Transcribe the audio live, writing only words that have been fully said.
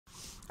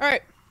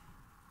Alright.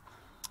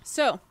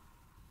 So,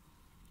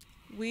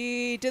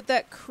 we did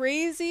that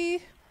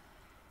crazy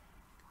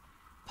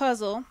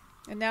puzzle,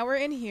 and now we're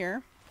in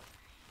here.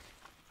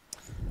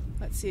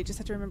 Let's see, I just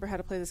have to remember how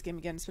to play this game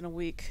again. It's been a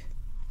week.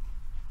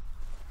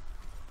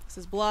 This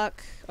is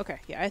block. Okay,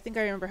 yeah, I think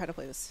I remember how to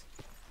play this.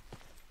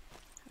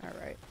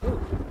 Alright. Ooh.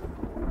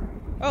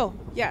 Oh,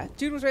 yeah,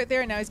 dude was right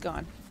there and now he's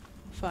gone.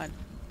 Fun.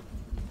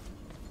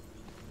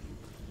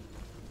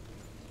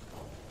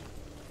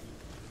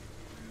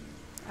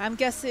 I'm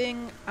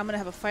guessing I'm gonna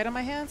have a fight on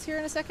my hands here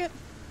in a second.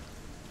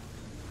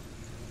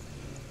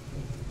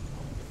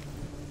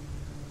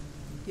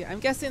 Yeah, I'm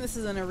guessing this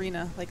is an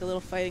arena, like a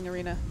little fighting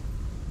arena.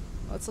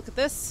 Let's look at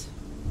this.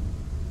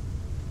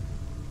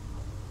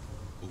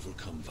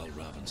 Overcome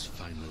Valravn's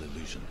final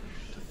illusion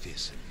to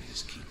face him in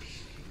his keep.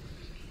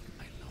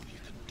 I know you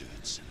can do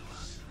it,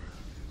 Senua.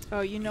 Oh,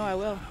 you know I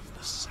will. Have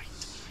the sight.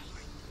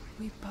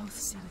 We both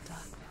see the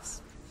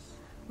darkness.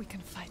 We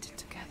can fight it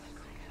together.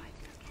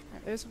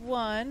 Right, there's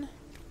one.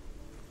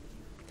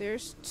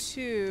 There's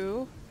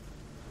two.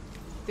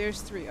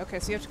 There's three. Okay,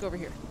 so you have to go over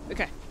here.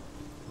 Okay.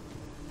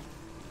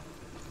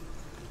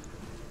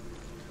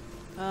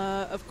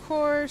 Of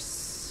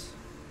course,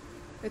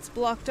 it's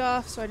blocked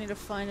off, so I need to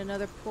find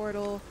another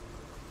portal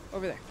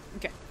over there.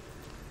 Okay.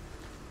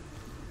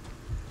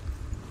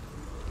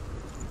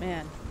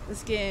 Man,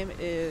 this game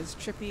is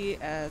trippy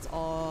as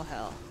all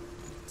hell.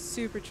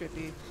 Super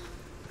trippy.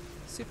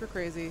 Super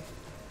crazy.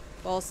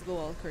 Balls to the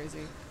wall crazy.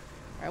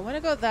 Alright, I want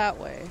to go that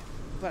way,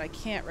 but I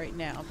can't right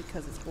now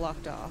because it's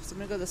blocked off. So I'm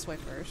going to go this way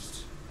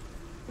first.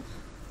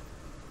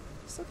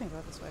 Still can't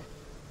go this way.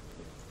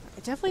 I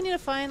definitely need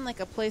to find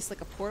like a place,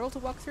 like a portal to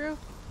walk through.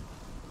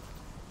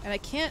 And I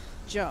can't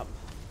jump,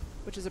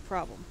 which is a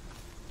problem.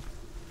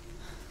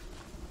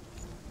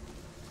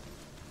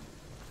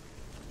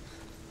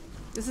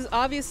 This is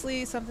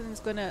obviously something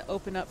that's going to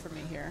open up for me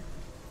here.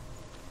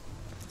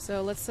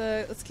 So let's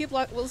keep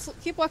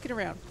walking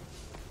around.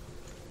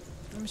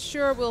 I'm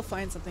sure we'll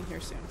find something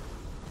here soon.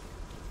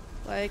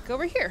 Like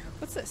over here.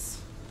 What's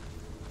this?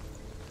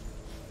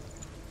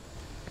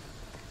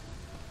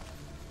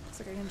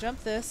 Looks like I can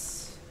jump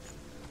this.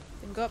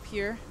 Then go up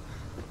here.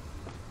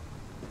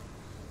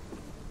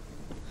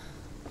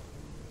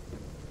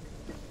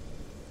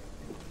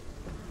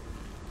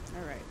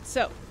 Alright,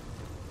 so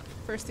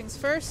first things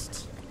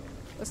first.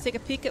 Let's take a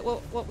peek at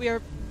what we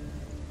are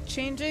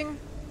changing.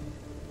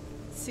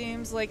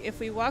 Seems like if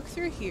we walk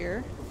through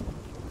here...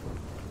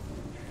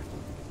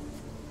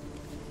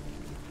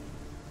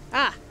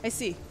 Ah, I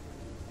see.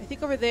 I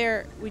think over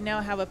there we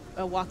now have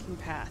a walking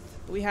path.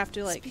 But we have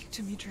to like... Speak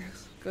to me,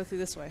 Druth. Go through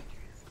this way.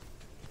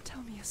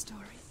 Tell me a story.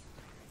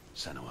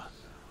 Senua,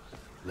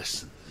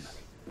 listen.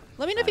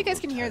 Let me know if you I guys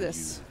will can hear tell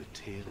this. you the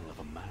tale of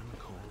a man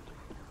called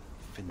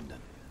Findan.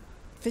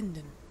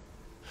 Findan.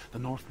 The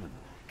Northman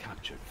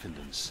captured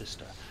Findan's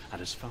sister, and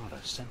his father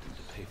sent him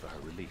to pay for her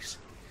release.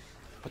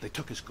 But they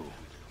took his gold,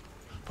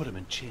 put him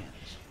in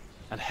chains,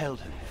 and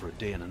held him for a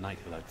day and a night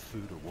without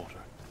food or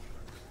water.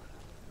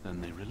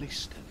 Then they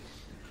released him.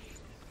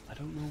 I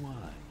don't know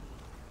why.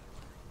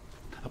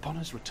 Upon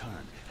his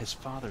return, his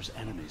father's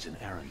enemies in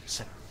Erin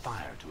set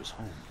fire to his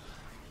home.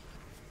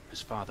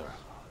 His father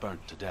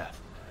burnt to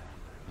death,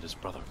 and his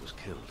brother was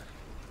killed.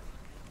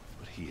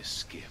 But he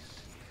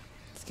escaped.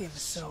 This game is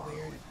so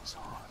weird. In his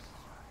heart.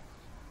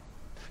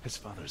 His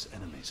father's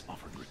enemies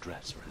offered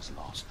redress for his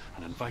loss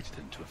and invited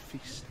him to a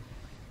feast.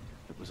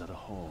 It was at a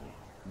hall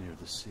near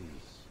the sea.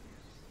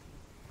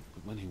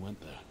 But when he went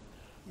there,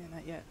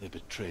 not yet. they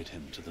betrayed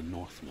him to the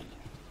Northmen,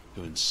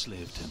 who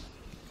enslaved him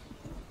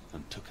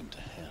and took him to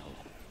hell.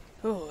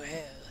 Oh,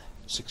 hell.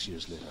 6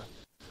 years later,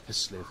 his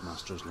slave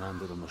masters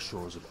landed on the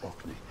shores of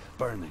Orkney,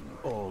 burning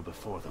all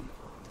before them.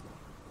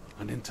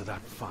 And into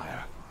that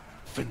fire,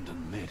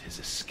 Findan made his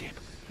escape.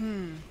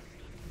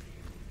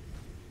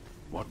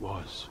 What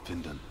was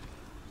Findan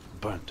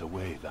burnt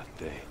away that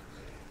day.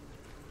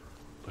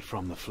 But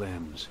from the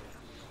flames,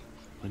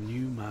 a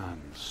new man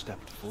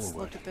stepped Let's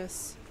forward. look at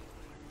this.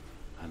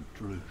 And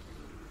Druth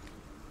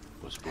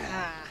was born.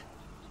 Ah.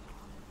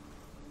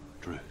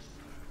 Druth.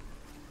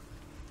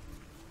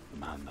 The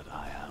man that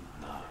I am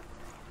now.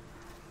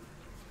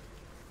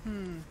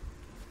 And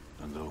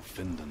though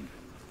Findan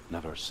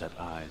never set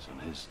eyes on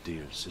his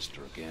dear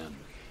sister again,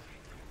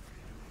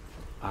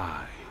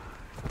 I,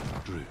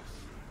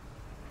 Druth,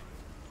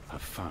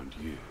 have found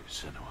you,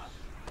 Senua.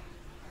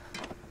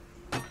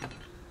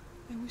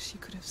 I wish you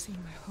could have seen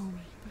my home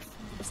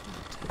before these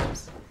dark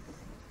times.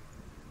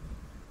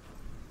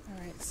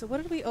 Alright, so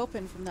what did we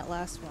open from that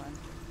last one?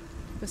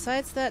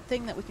 Besides that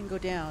thing that we can go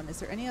down, is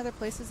there any other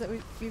places that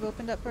we've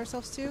opened up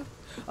ourselves to?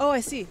 Oh, I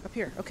see. Up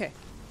here. Okay.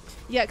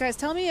 Yeah, guys,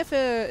 tell me if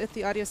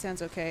the audio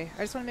sounds okay.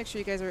 I just want to make sure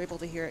you guys are able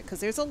to hear it,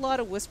 because there's a lot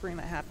of whispering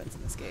that happens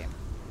in this game.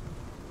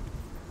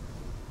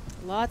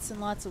 Lots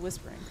and lots of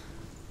whispering.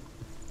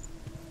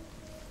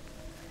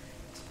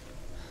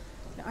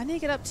 Now, I need to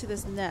get up to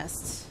this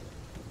nest.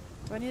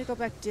 Do I need to go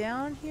back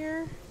down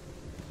here?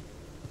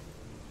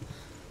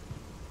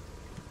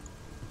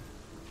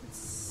 Let's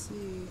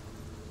see.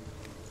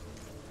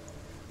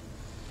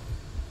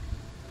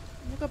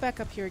 go back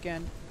up here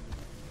again.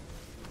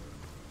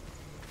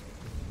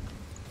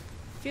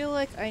 I feel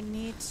like I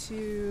need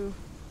to...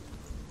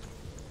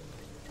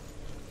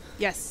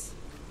 Yes.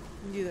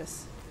 I can do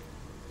this.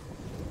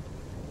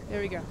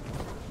 There we go.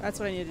 That's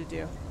what I need to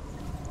do.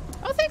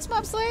 Oh, thanks,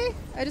 Mobslay!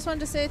 I just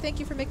wanted to say thank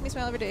you for making me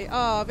smile every day.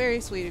 Oh,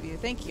 very sweet of you.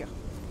 Thank you.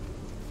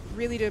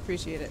 Really do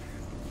appreciate it.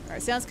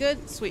 Alright, sounds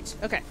good? Sweet.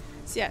 Okay.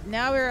 So yeah,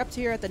 now we're up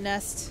to here at the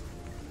nest.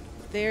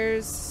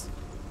 There's...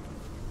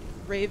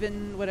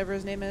 Raven, whatever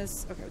his name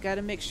is. Okay, we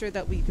gotta make sure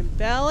that we can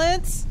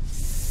balance.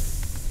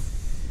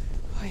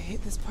 Oh, I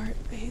hate this part.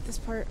 I hate this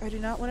part. I do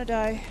not want to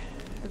die.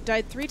 I've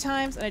died 3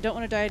 times, and I don't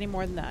want to die any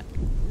more than that.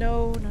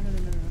 No, no, no, no,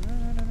 no,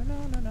 no, no, no, no,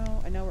 no, no,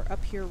 no. I know we're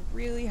up here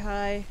really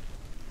high.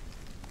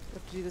 We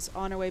have to do this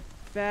on our way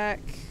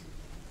back.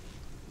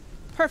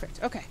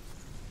 Perfect. Okay.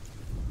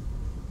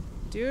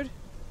 Dude.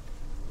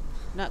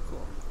 Not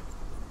cool.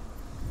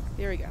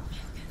 Here we go.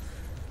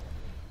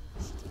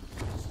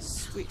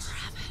 Sweet.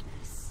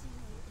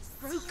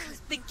 Broken.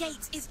 The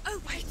gate is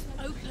open.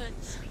 Open.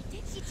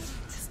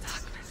 It's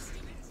darkness.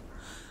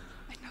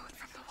 I know it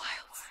from the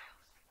wilds.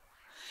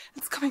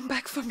 It's coming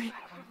back for me.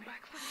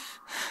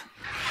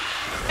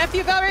 F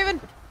you, Valravn!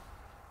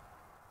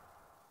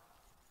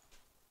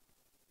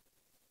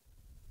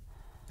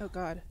 Oh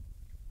god.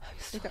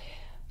 Wake up.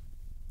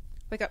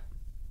 Wake up.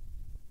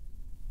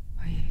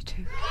 Are you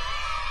too?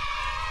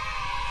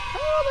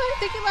 Oh, I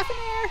think you left in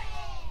the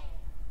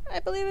air. I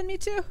believe in me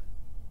too.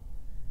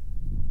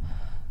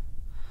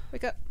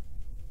 Wake up.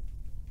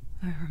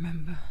 I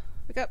remember.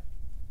 Wake up.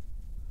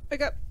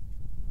 Wake up.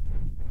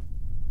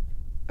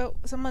 Oh,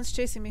 someone's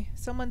chasing me.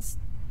 Someone's...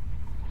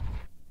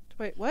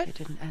 Wait, what? It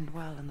didn't end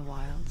well in the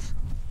wilds.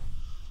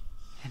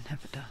 It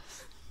never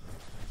does.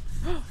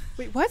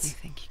 Wait, what? You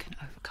think you can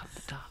overcome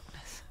the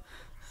darkness,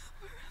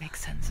 make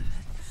sense of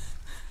it,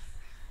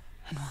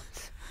 and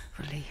once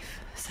relief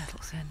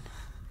settles in,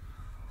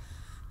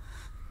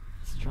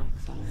 it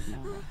strikes out of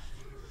nowhere,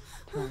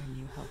 throwing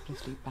you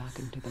helplessly back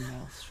into the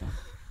maelstrom,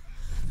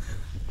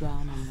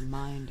 drowning the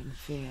mind in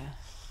fear,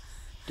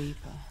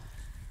 deeper,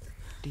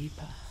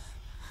 deeper,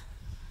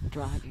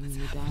 dragging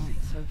you down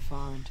so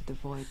far into the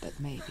void that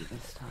maybe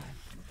this time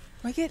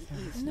Do I get there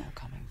is eaten? no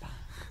coming back.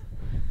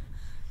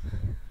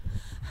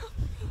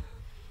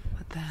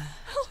 But there,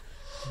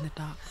 in the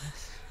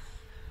darkness,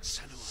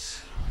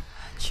 Senua,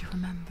 she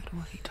remembered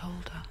what he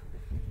told her.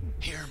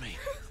 hear me.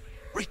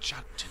 Reach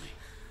out to me.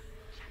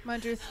 Come on,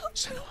 Druth.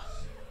 Senua,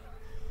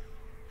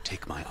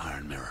 take my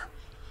iron mirror.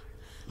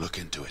 Look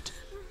into it,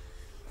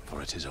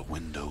 for it is a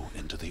window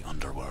into the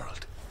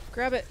underworld.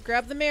 Grab it.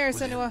 Grab the mirror,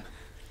 Within, Senua.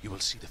 you will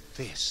see the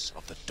face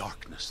of the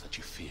darkness that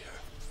you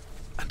fear.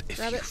 And if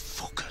Grab you it.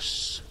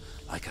 focus,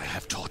 like I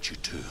have taught you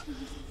to,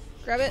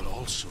 Grab you it. will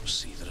also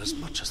see that as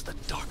much as the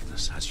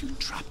darkness has you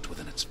trapped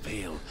within its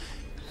veil,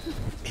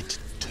 it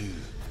too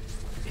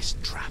is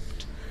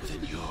trapped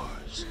within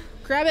yours.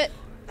 Grab it.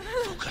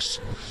 Focus.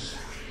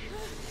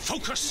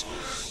 Focus!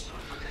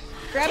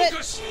 Grab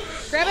Focus!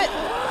 it. Grab it.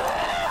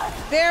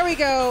 There we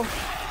go.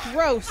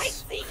 Gross. I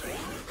see you.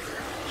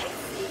 I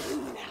see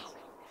you now.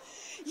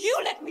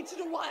 You led me to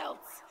the wilds.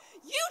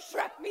 You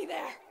trapped me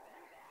there.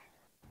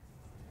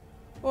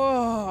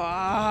 Oh,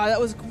 that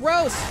was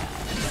gross.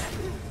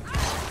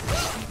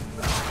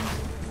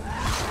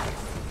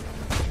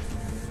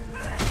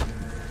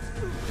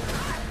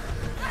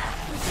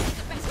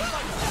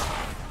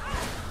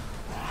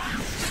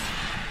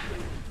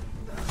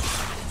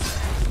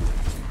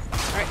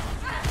 Alright.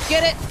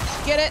 Get it.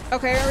 Get it.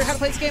 Okay, I remember how to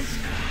play this game.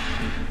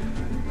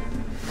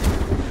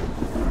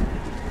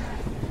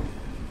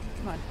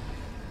 Come on.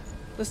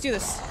 Let's do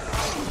this.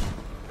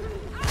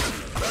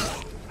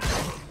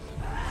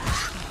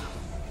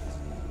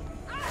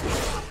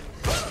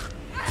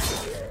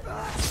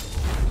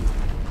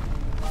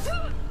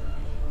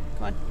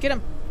 Come on, get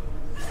him!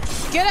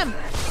 Get him!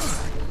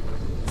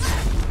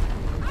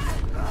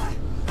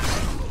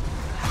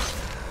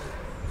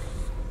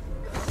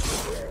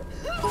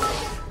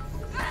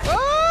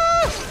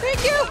 Oh!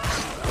 Thank you!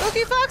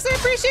 Loki Fox, I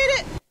appreciate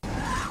it!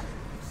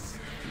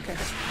 Okay.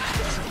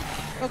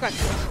 Oh god.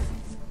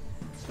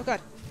 Oh god.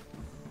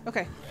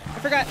 Okay. I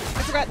forgot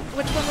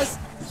which one was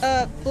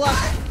block.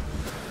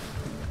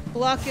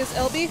 Block is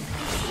LB.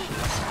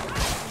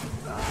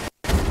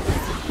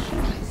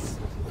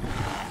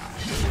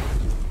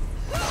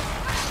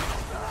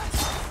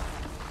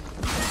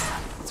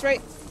 That's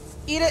right.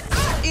 Eat it!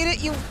 Eat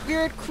it, you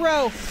weird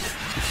crow!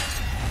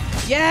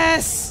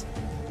 Yes!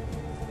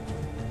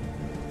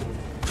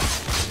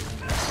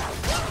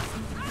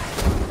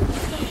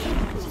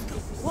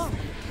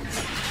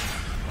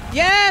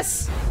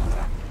 Yes!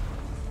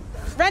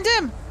 Rend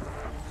him!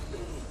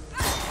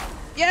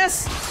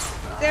 Yes!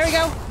 There we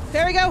go!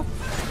 There we go!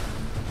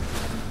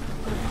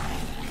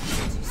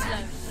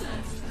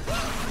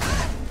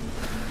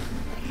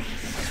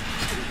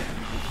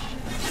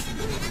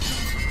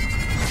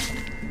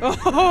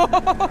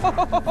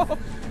 Oh!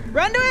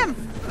 Run to him!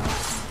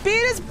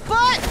 Beat his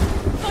butt!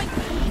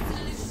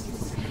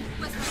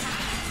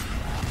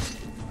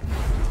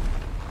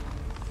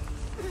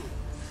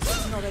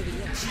 Not over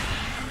yet.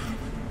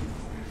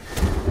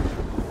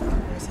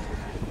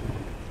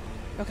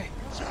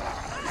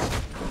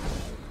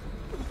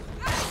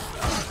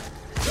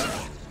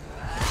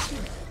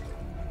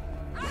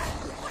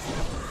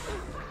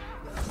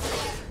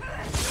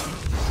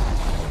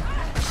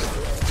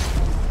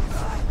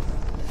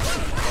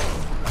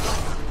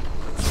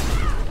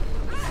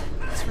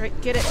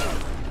 Get it.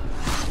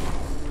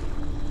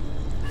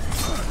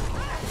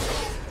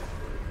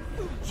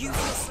 Use your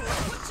sword.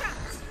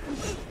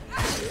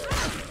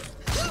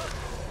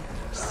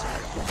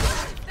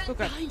 Oh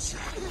god.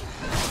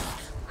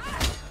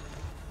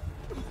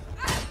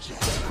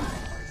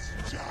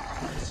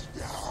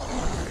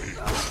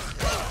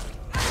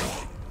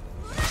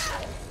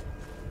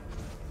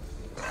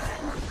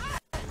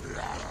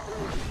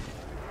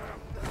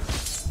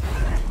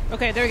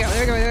 Okay, there we go,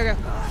 there we go, there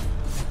we go.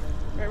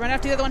 Right, run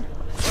after the other one.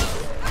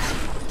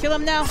 Kill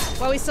him now,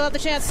 while we still have the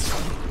chance.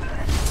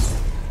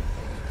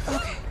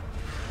 Okay.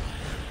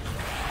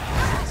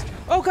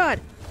 Oh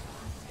god!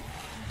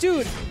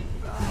 Dude!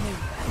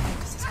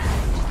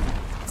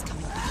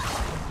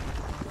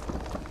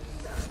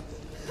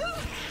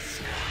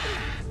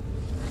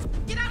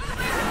 Get out of the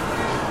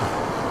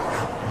way!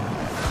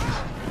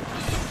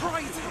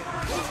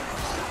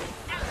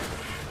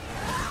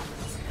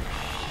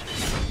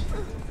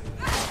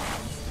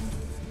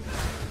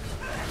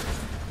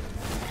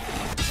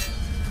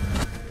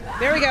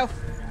 There we go.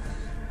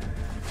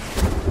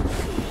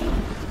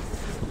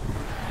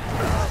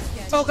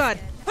 Oh god.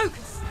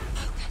 Focus!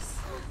 Focus!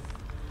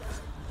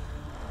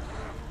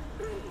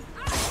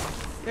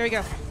 There we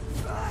go.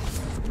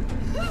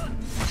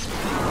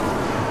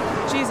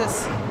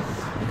 Jesus.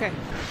 Okay.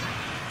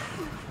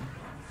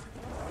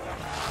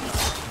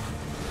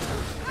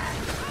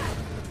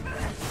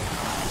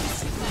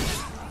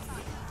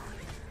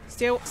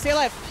 Stay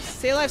alive.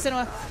 Stay alive,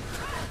 Senua.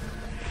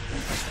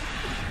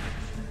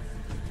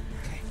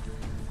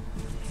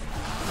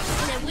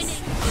 They're winning.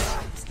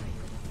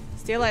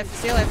 Stay alive.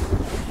 Stay alive.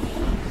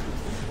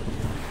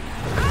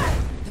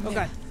 Oh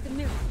god. The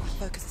mirror. Our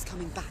focus is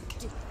coming back.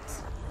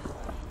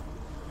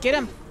 Get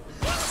him.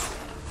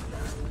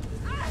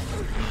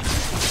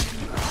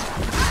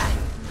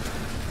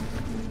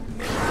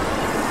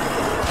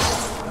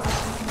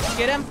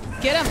 Get him.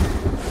 Get him.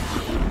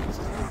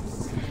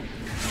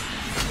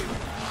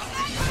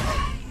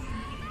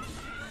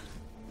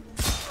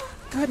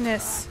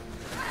 Goodness.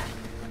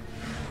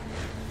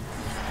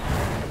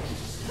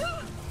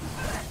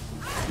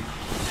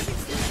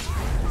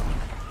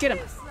 Get him.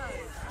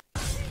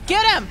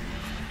 Get him!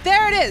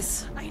 There it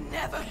is! I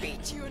never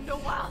beat you in the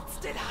wilds,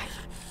 did I?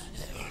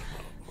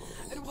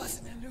 It was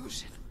an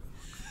illusion.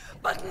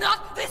 But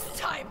not this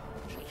time!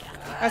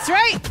 That's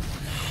right!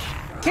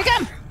 Kick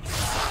him!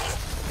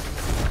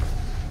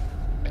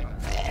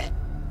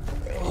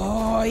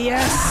 Oh,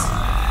 yes!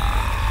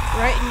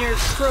 Right in your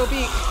crow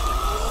beak.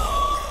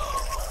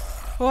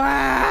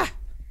 Wow!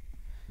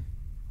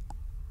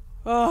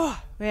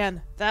 Oh,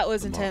 man, that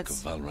was The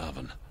intense. mark of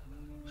Valravn.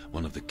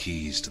 One of the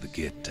keys to the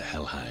gate to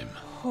Helheim.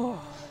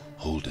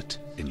 Hold it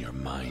in your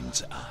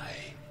mind's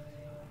eye.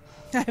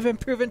 I've been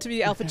proven to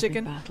be alpha With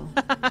chicken. every battle,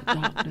 the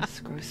darkness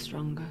grows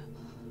stronger.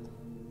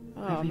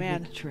 Oh, every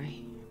man.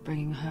 victory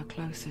bringing her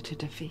closer to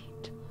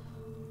defeat.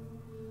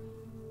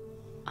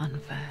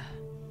 Unfair,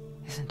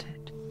 isn't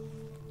it?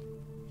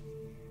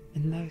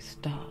 In those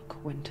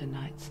dark winter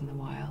nights in the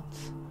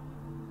wilds,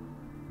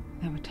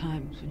 there were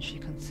times when she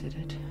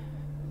considered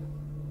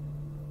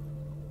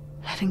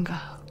letting go.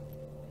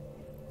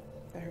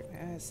 That hurt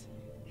my eyes.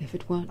 If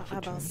it weren't for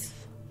eyeballs.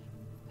 truth,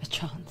 a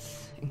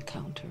chance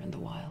encounter in the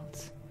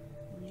wilds,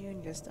 You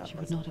need to stop. she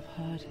would not have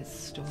heard his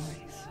stories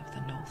of the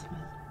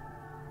Northmen.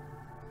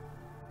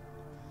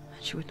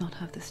 And she would not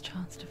have this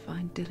chance to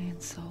find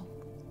Dillion's soul.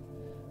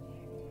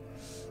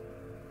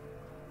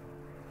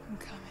 I'm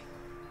coming.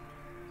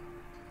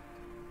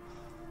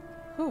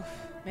 Whew,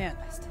 man.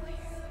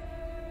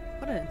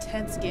 What an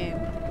intense game.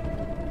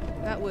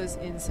 That was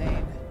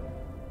insane.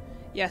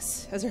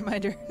 Yes, as a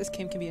reminder, this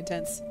game can be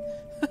intense.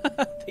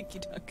 Thank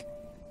you, Dunk.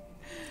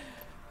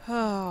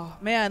 Oh,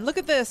 man, look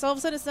at this. All of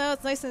a sudden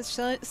it's nice and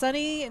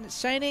sunny and it's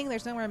shining.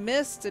 There's no more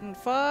mist and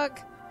fog.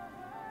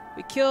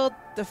 We killed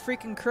the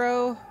freaking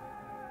crow.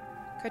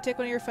 Can I take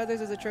one of your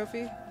feathers as a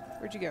trophy?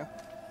 Where'd you go?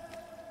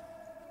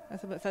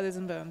 Nothing but feathers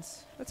and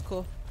bones. That's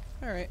cool.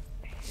 Alright.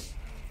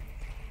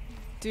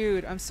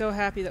 Dude, I'm so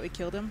happy that we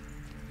killed him.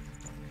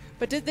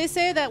 But did they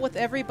say that with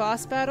every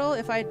boss battle,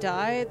 if I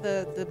die,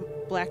 the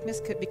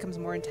blackness becomes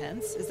more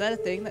intense? Is that a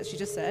thing that she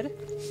just said?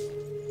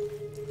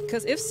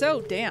 Because if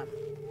so, damn.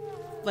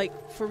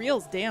 Like, for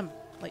reals, damn.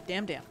 Like,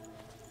 damn.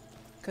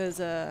 Because,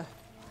 that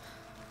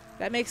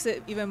makes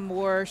it even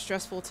more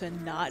stressful to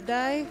not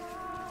die.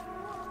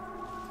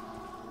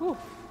 Whew.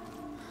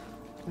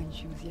 When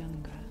she was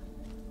younger,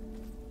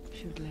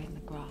 she would lay in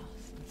the grass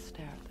and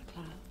stare at the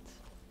clouds.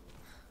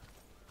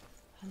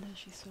 And as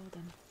she saw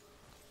them,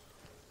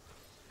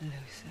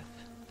 elusive,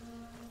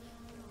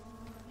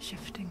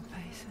 shifting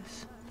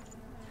faces.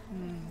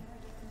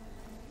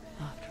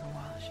 After a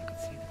while, she could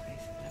see the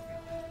faces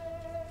everywhere.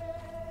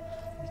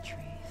 The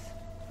trees,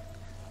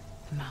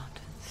 the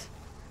mountains,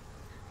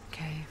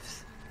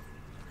 caves.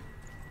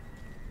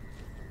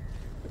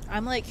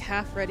 I'm like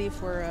half ready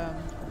for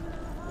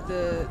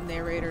the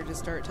narrator to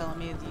start telling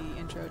me the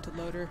intro to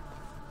Loader.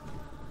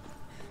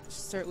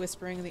 Just start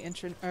whispering the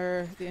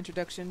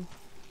introduction.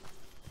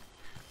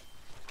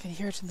 I can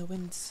hear it in the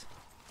winds.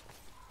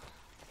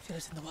 I feel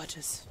it in the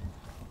waters.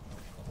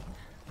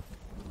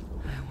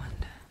 I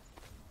wonder.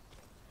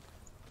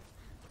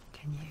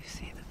 Can you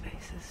see the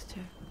faces too?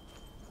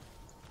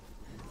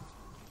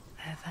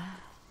 They're there.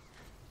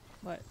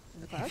 What?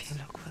 In the clouds? If you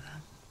look for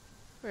them.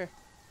 Where?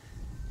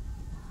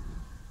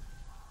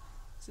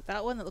 Is it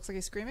that one that looks like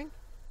he's screaming?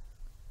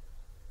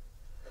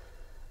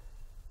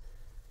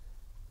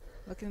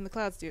 Looking in the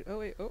clouds, dude. Oh,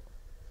 wait. Oh.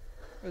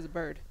 There's a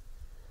bird.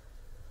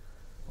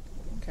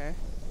 Okay.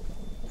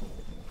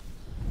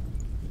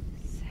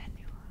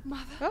 Senua.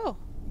 Mother. Oh.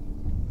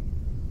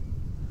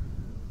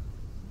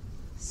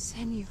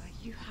 Senua,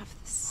 you have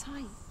the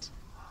sight.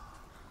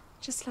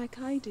 Just like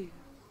I do.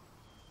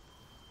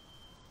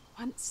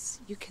 Once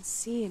you can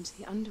see into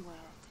the underworld.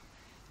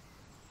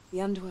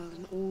 The underworld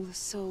and all the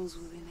souls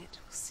within it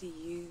will see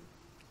you.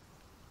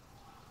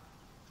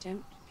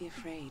 Don't be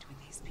afraid when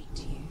they speak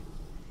to you.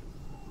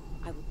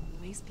 I will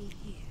always be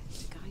here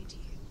to guide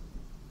you.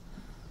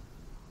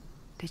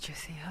 Did you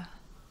see her?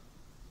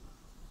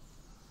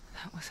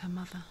 That was her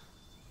mother,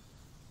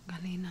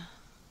 Galina.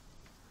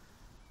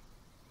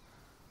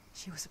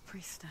 She was a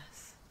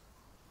priestess,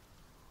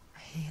 a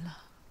healer,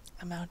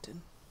 A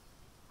mountain.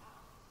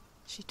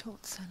 She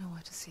taught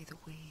Senua to see the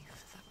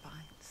weave that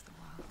binds the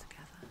world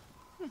together.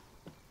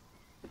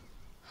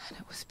 And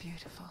it was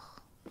beautiful.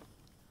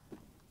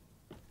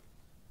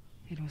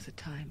 It was a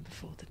time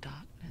before the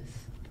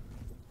darkness.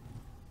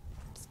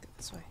 Let's get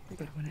this way. Here we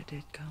go. But when it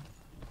did come,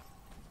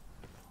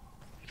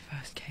 it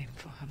first came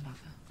for her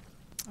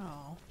mother.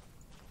 Oh.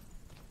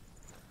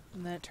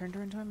 And then it turned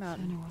her into a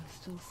mountain. Senua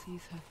still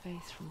sees her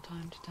face from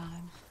time to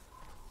time,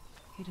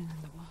 hidden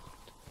in the world.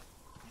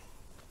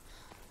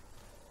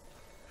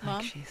 Mom?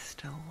 Like she's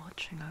still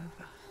watching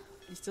over.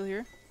 You still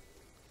here?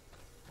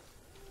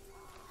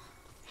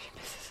 She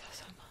misses her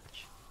so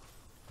much.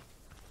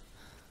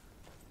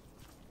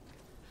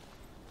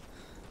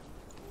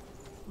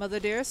 Mother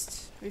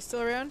dearest, are you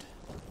still around?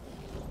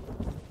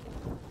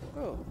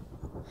 Oh.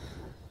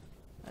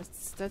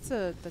 That's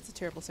a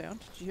terrible sound.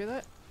 Did you hear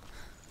that?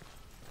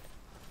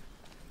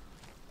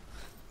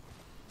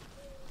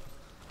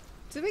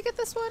 Did we get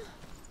this one?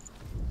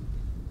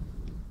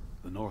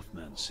 The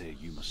Northmen say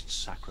you must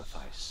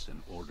sacrifice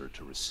in order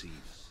to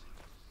receive.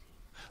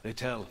 They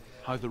tell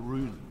how the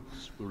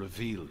runes were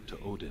revealed to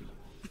Odin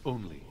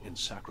only in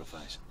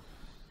sacrifice.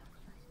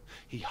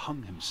 He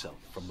hung himself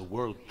from the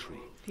world tree.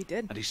 He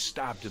did. And he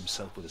stabbed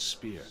himself with a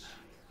spear,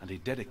 and he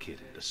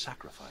dedicated the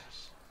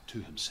sacrifice to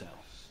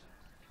himself.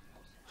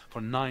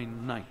 For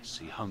 9 nights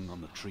he hung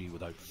on the tree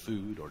without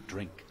food or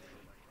drink,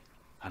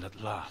 and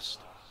at last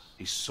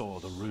he saw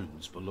the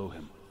runes below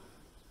him.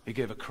 He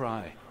gave a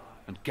cry,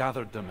 and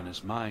gathered them in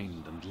his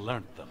mind and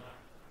learnt them.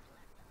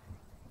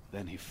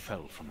 Then he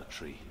fell from the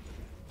tree.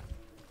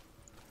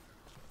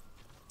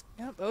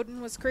 Yep,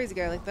 Odin was a crazy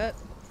guy like that.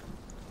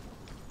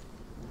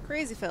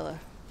 Crazy fella.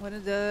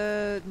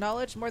 Wanted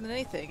knowledge more than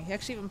anything. He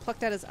actually even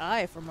plucked out his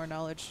eye for more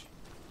knowledge.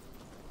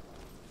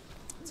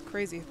 It's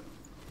crazy.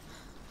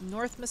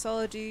 North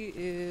mythology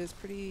is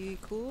pretty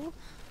cool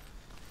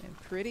and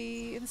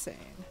pretty insane.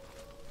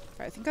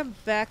 Alright, I think I'm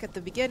back at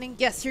the beginning.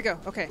 Yes, here you go.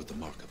 Okay. With the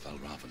mark of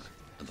Valravn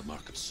and the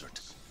mark of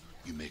Celtic,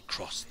 you may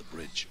cross the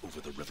bridge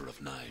over the River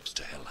of Knives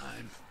to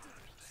Helheim.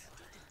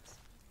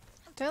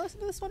 Did I listen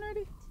to this one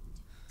already?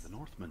 The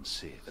Northmen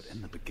say that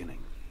in the beginning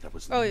there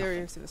was Oh, yeah,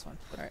 nothing you see this one.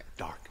 Alright.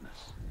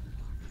 darkness,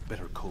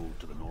 bitter cold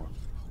to the north,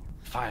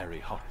 fiery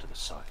hot to the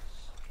south.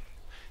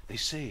 They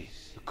say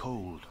the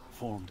cold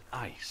formed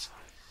ice,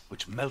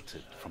 which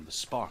melted from the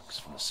sparks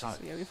from the south.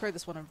 So yeah, we've heard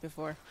this one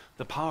before.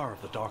 The power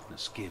of the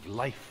darkness gave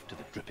life to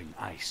the dripping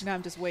ice. Now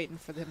I'm just waiting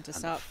for him to and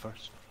stop. the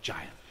first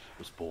giant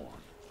was born.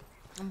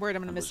 I'm worried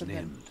I'm gonna and miss was him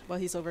named while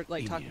he's over,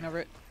 like, talking Ymir. over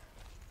it.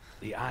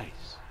 The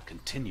ice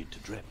continued to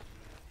drip,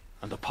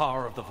 and the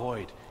power of the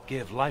void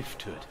gave life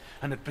to it,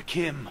 and it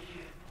became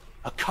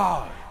a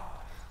cow,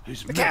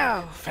 whose milk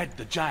cow! fed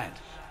the giant.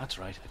 That's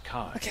right, a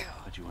cow. A cow.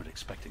 But you weren't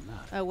expecting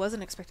that. I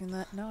wasn't expecting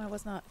that. No, I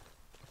was not.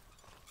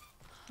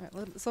 Alright,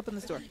 let's open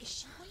this door.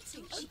 Is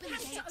she waiting? Open the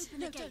gate. Open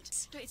the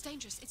gate. No, it's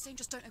dangerous. It's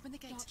dangerous. Don't open the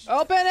gate.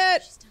 Open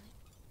it! She's done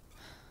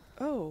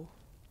it. Oh.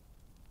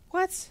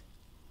 What? It's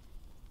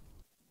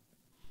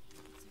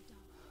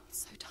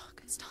so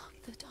dark. It's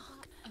dark. The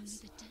dark. Only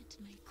the dead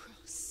may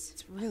cross.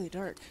 It's really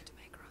dark.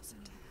 May cross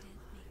it. Dead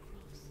may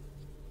cross.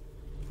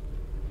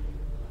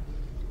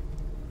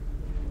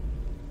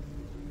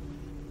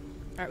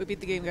 Alright, we beat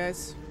the game,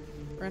 guys.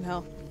 We're in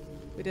hell.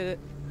 We did it.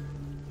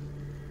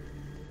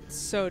 It's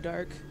so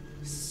dark.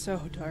 So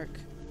dark.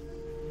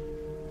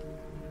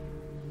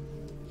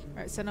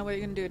 Alright, Senna, what are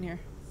you gonna do in here?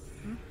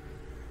 Hmm?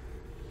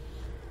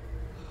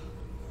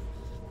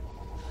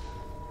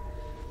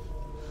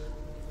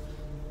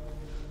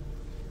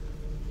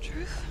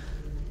 Truth?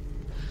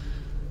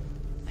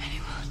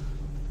 Anyone?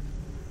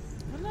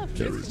 I don't know if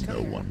There Truth is can come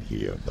no here. one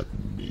here but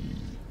me.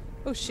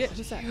 Oh shit,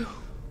 who's that?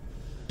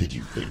 Did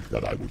you think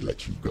that I would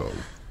let you go?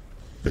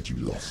 That you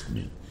lost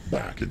me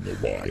back in the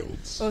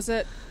wilds? Oh, is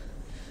that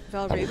I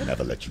will Valravn?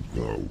 never let you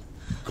go.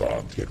 You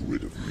can't get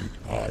rid of me.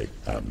 I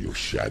am your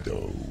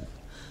shadow.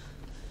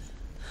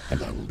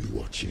 And I will be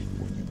watching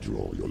when you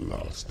draw your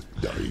last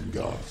dying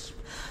gasp.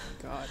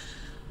 God.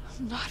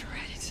 I'm not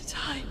ready to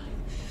die.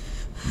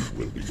 You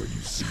will be when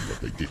you see what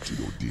they did to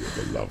your dear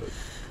beloved.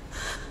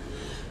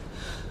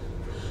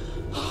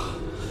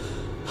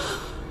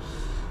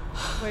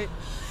 Wait,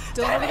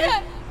 still over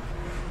there?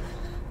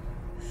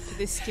 Did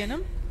they skin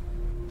him?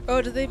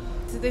 Oh, did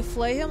they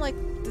flay him? Like,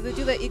 did they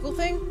do that eagle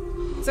thing?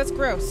 'Cause that's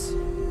gross.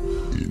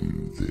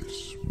 In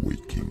this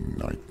waking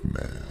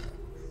nightmare,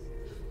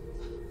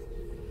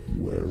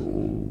 where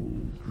all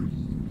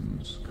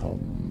dreams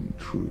come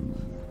true,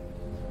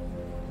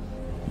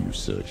 you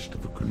searched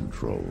for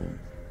control,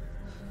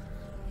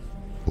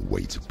 a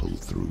way to pull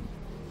through.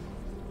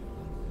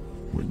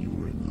 When you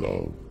were in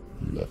love,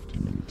 you left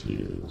him in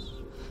tears,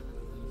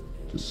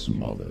 to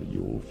smother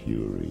your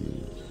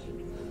furies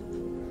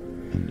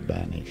and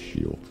banish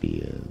your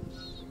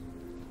fears.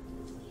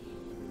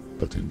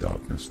 But in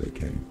darkness they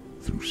came,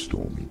 through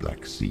stormy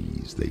black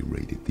seas they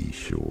raided these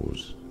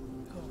shores.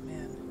 Oh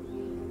man.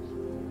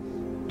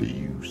 Do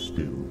you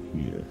still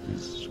hear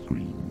his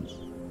screams?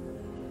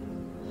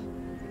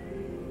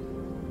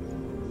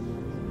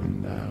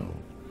 And now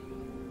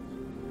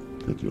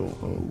that you're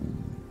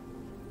home,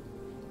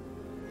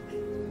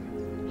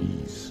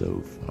 he's so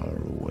far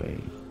away.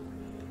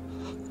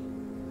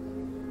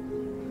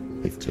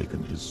 They've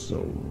taken his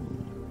soul.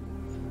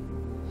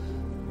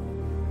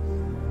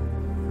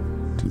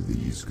 To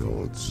these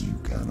gods you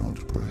cannot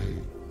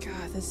pray.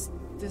 God, this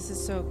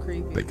is so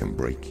creepy. They can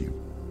break you,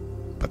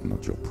 but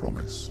not your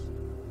promise.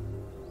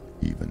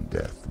 Even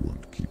death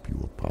won't keep you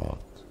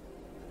apart.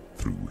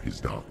 Through his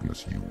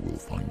darkness you will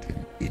find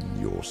him. In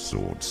your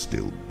sword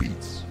still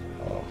beats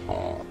a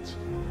heart.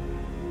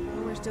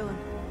 Oh, where's Dylan?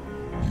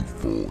 You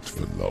fought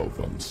for love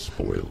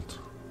unspoilt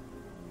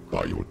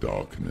by your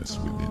darkness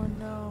within. Oh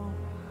no.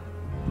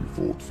 You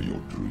fought for your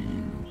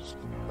dreams.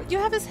 But you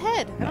have his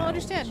head. I don't Now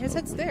understand. His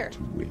there's head's no way there.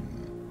 to win.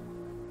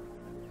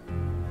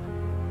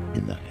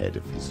 In the head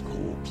of his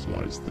corpse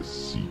lies the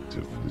seat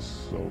of his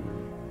soul.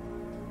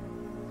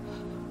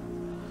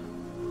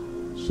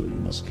 So you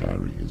must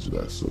carry his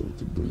vessel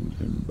to bring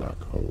him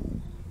back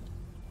home.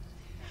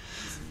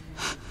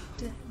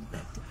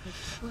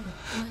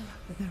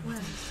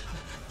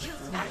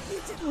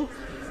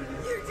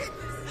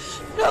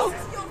 No!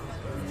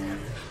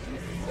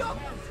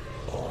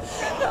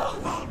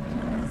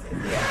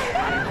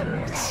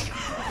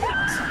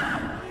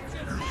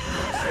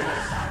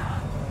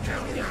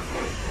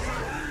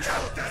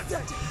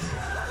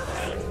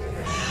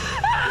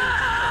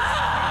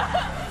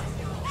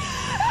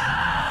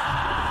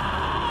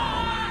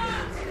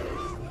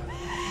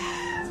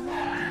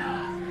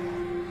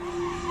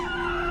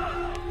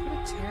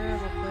 What a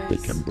terrible They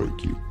place. can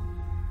break you,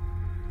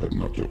 but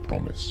not your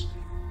promise.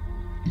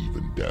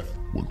 Even death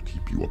won't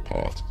keep you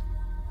apart.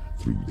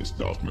 Through this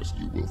darkness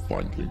you will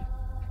find him.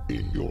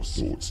 In your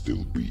sword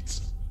still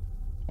beats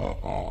a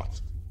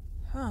heart.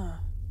 Huh.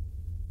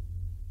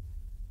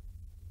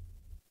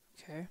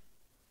 Okay.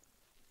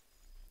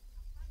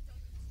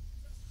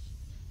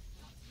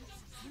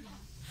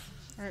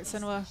 Alright,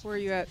 Senua, where are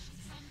you at?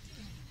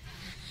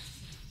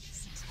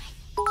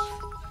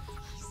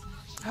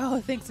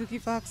 Oh, thanks,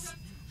 Wookie Fox.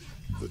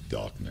 The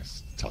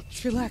darkness touched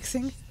It's you.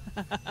 relaxing.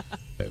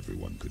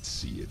 Everyone could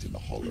see it in the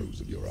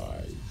hollows of your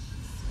eyes.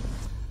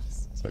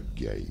 A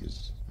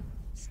gaze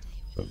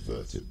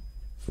averted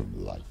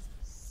from life.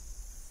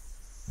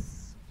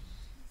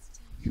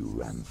 You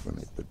ran from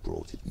it but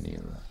brought it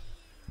nearer.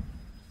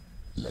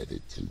 Led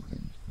it to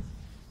him.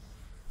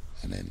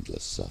 An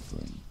endless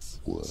suffering,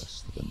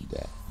 worse than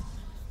death.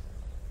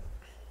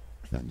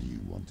 And you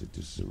wanted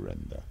to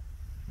surrender,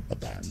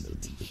 abandon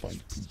him to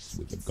find peace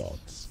with the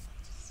gods.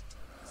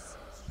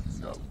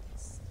 No.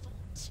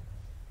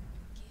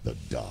 The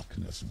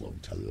darkness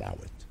won't allow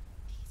it.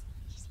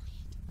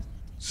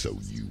 So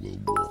you will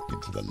walk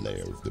into the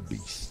lair of the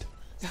beast.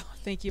 Oh,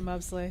 thank you,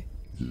 Mobslay.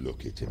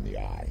 Look it in the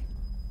eye,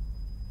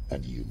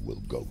 and you will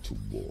go to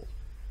war.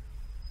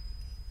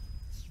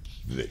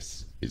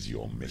 This is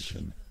your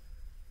mission.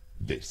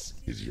 This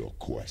is your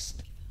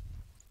quest.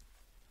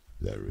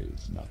 There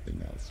is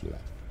nothing else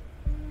left.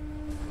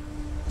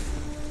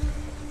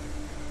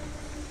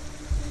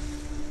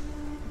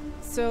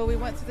 So we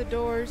went through the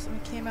doors and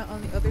we came out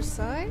on the other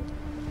side?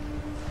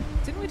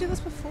 Didn't we do this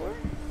before?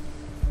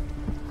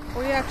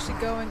 Or are we actually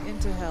going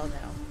into hell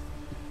now?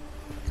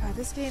 God,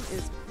 this game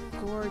is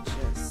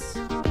gorgeous.